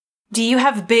Do you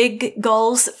have big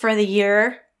goals for the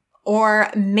year? Or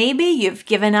maybe you've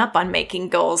given up on making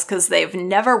goals because they've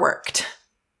never worked.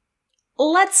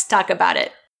 Let's talk about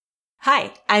it.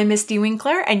 Hi, I'm Misty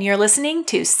Winkler, and you're listening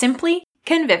to Simply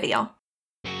Convivial.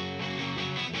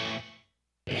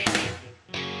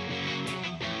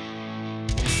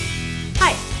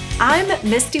 Hi, I'm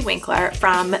Misty Winkler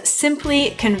from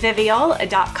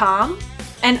simplyconvivial.com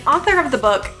and author of the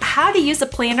book, How to Use a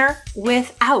Planner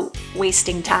Without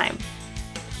Wasting Time.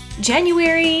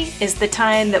 January is the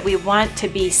time that we want to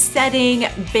be setting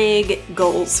big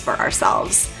goals for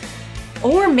ourselves.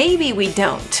 Or maybe we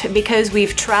don't, because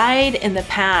we've tried in the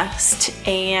past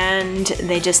and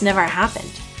they just never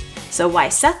happened. So why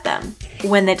set them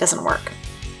when it doesn't work?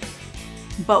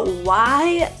 But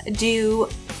why do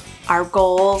our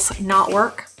goals not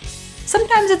work?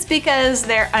 Sometimes it's because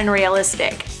they're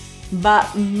unrealistic,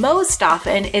 but most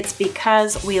often it's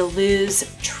because we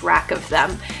lose track of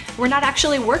them. We're not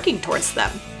actually working towards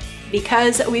them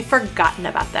because we've forgotten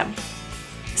about them.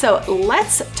 So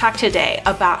let's talk today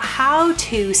about how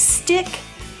to stick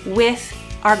with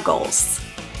our goals.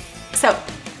 So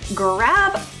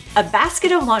grab a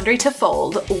basket of laundry to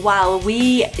fold while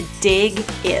we dig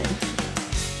in.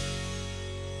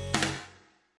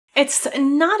 It's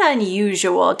not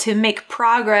unusual to make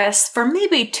progress for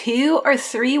maybe 2 or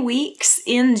 3 weeks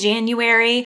in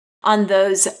January on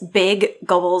those big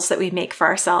goals that we make for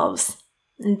ourselves.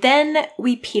 Then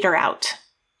we peter out.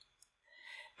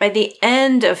 By the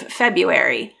end of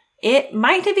February, it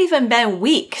might have even been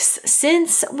weeks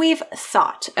since we've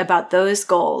thought about those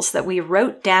goals that we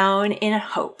wrote down in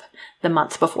hope the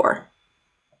month before.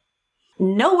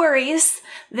 No worries,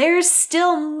 there's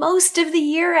still most of the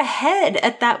year ahead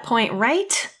at that point,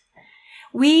 right?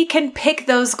 We can pick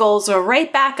those goals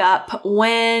right back up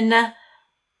when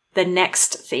the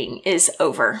next thing is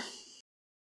over.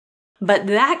 But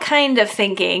that kind of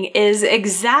thinking is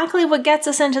exactly what gets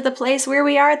us into the place where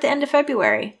we are at the end of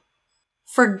February.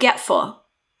 Forgetful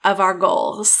of our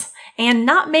goals and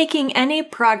not making any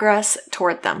progress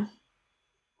toward them.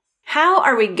 How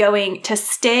are we going to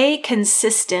stay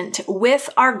consistent with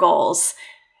our goals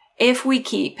if we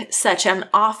keep such an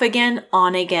off-again,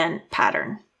 on-again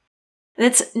pattern?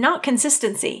 That's not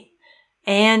consistency.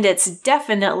 And it's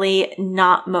definitely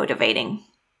not motivating.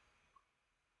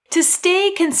 To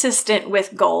stay consistent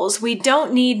with goals, we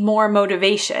don't need more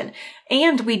motivation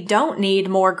and we don't need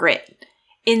more grit.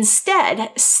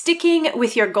 Instead, sticking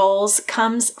with your goals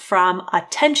comes from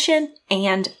attention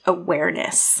and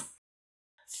awareness.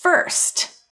 First,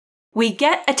 we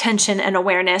get attention and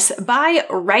awareness by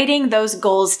writing those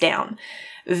goals down.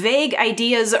 Vague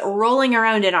ideas rolling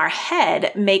around in our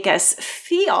head make us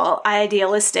feel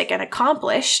idealistic and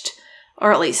accomplished,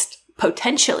 or at least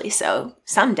potentially so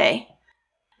someday.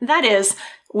 That is,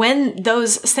 when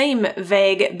those same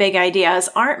vague big ideas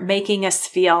aren't making us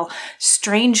feel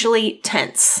strangely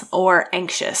tense or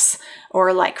anxious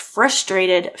or like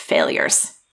frustrated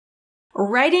failures.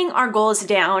 Writing our goals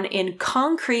down in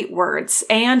concrete words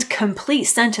and complete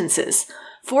sentences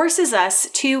forces us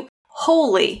to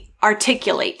wholly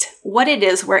articulate what it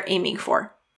is we're aiming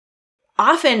for.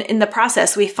 Often in the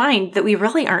process, we find that we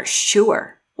really aren't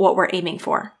sure what we're aiming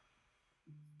for.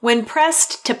 When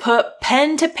pressed to put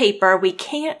pen to paper, we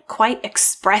can't quite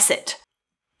express it.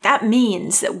 That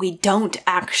means that we don't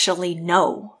actually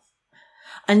know.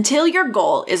 Until your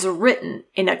goal is written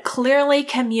in a clearly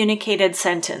communicated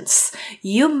sentence,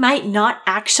 you might not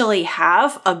actually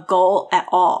have a goal at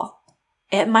all.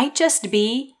 It might just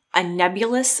be a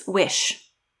nebulous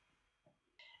wish.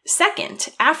 Second,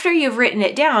 after you've written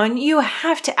it down, you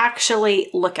have to actually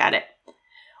look at it.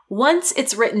 Once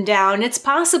it's written down, it's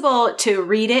possible to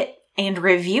read it and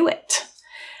review it.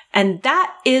 And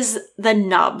that is the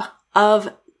nub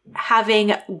of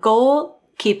having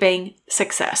goal-keeping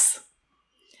success.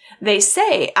 They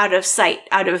say out of sight,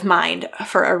 out of mind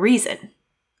for a reason.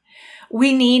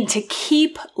 We need to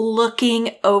keep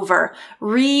looking over,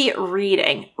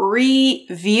 rereading,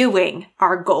 reviewing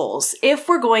our goals if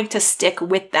we're going to stick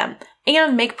with them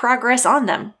and make progress on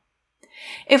them.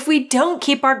 If we don't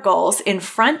keep our goals in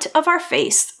front of our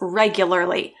face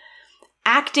regularly,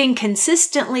 acting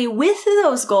consistently with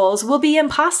those goals will be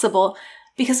impossible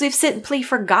because we've simply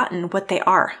forgotten what they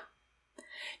are.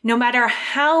 No matter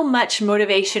how much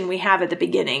motivation we have at the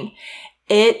beginning,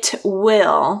 it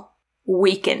will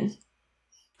weaken.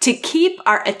 To keep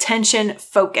our attention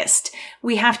focused,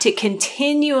 we have to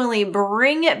continually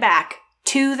bring it back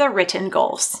to the written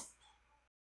goals.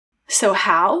 So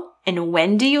how and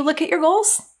when do you look at your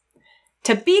goals?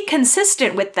 To be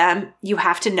consistent with them, you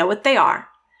have to know what they are.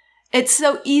 It's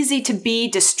so easy to be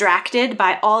distracted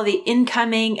by all the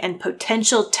incoming and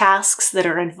potential tasks that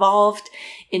are involved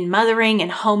in mothering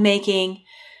and homemaking.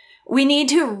 We need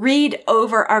to read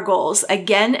over our goals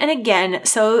again and again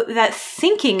so that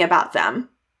thinking about them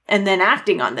and then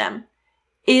acting on them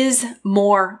is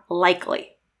more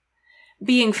likely.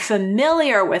 Being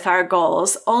familiar with our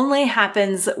goals only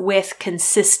happens with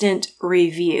consistent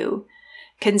review.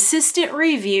 Consistent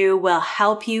review will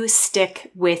help you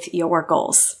stick with your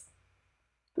goals.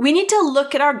 We need to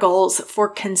look at our goals for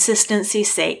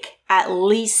consistency's sake, at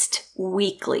least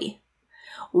weekly.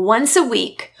 Once a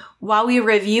week, while we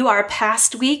review our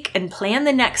past week and plan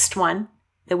the next one,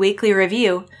 the weekly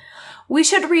review, we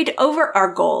should read over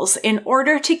our goals in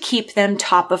order to keep them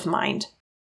top of mind.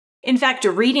 In fact,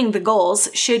 reading the goals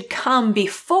should come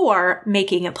before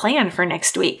making a plan for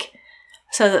next week,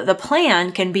 so that the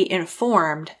plan can be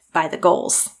informed by the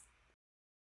goals.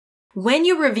 When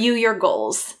you review your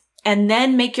goals and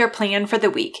then make your plan for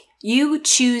the week, you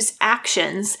choose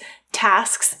actions,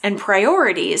 tasks, and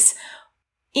priorities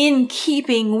in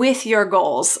keeping with your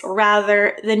goals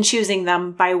rather than choosing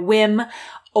them by whim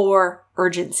or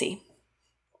urgency.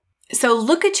 So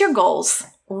look at your goals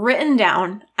written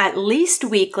down at least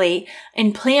weekly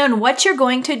and plan what you're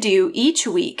going to do each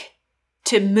week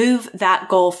to move that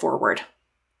goal forward.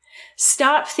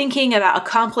 Stop thinking about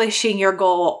accomplishing your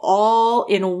goal all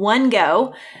in one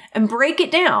go and break it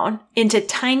down into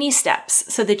tiny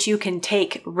steps so that you can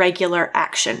take regular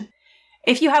action.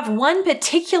 If you have one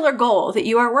particular goal that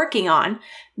you are working on,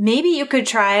 maybe you could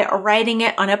try writing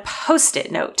it on a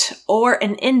Post-it note or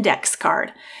an index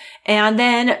card and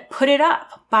then put it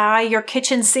up by your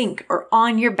kitchen sink or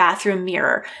on your bathroom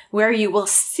mirror where you will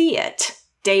see it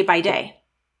day by day.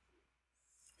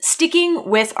 Sticking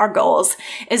with our goals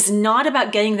is not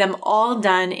about getting them all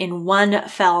done in one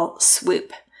fell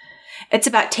swoop. It's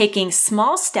about taking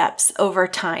small steps over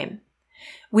time.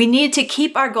 We need to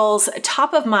keep our goals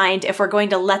top of mind if we're going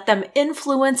to let them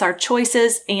influence our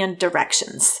choices and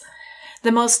directions.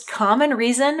 The most common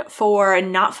reason for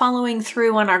not following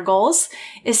through on our goals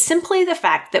is simply the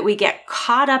fact that we get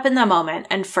caught up in the moment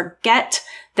and forget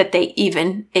that they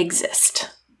even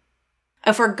exist.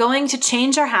 If we're going to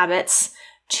change our habits,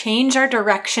 change our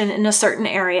direction in a certain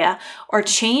area, or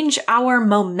change our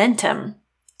momentum,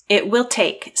 it will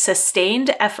take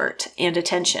sustained effort and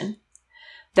attention.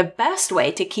 The best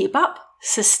way to keep up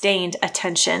sustained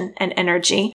attention and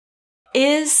energy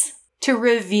is to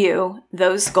review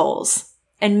those goals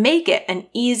and make it an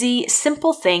easy,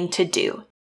 simple thing to do.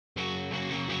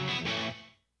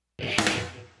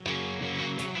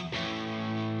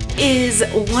 Is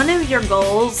one of your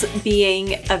goals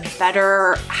being a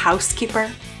better housekeeper,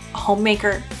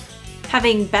 homemaker,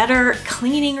 having better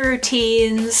cleaning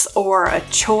routines, or a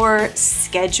chore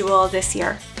schedule this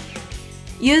year?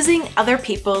 Using other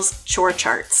people's chore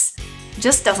charts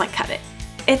just doesn't cut it.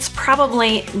 It's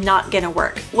probably not going to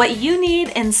work. What you need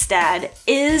instead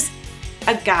is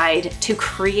a guide to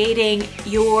creating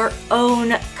your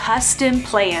own custom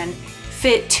plan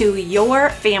fit to your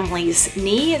family's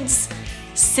needs,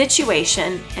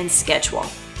 situation, and schedule.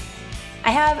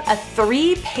 I have a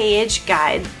 3-page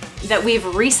guide that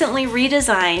we've recently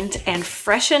redesigned and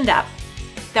freshened up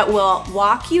that will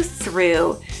walk you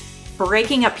through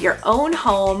breaking up your own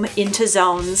home into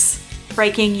zones,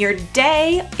 breaking your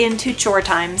day into chore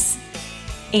times,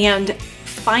 and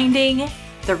finding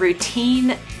the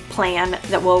routine plan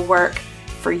that will work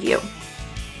for you.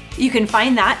 You can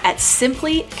find that at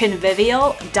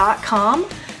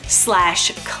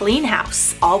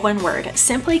simplyconvivial.com/cleanhouse, all one word,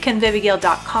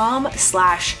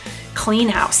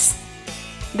 simplyconvivial.com/cleanhouse.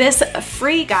 This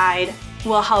free guide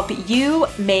will help you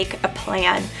make a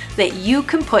plan that you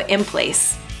can put in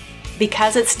place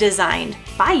because it's designed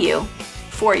by you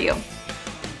for you.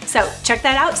 So check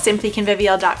that out,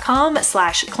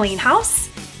 simplyconvivial.com/cleanhouse.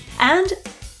 And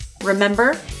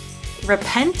remember,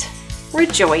 repent,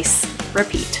 rejoice,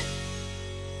 repeat.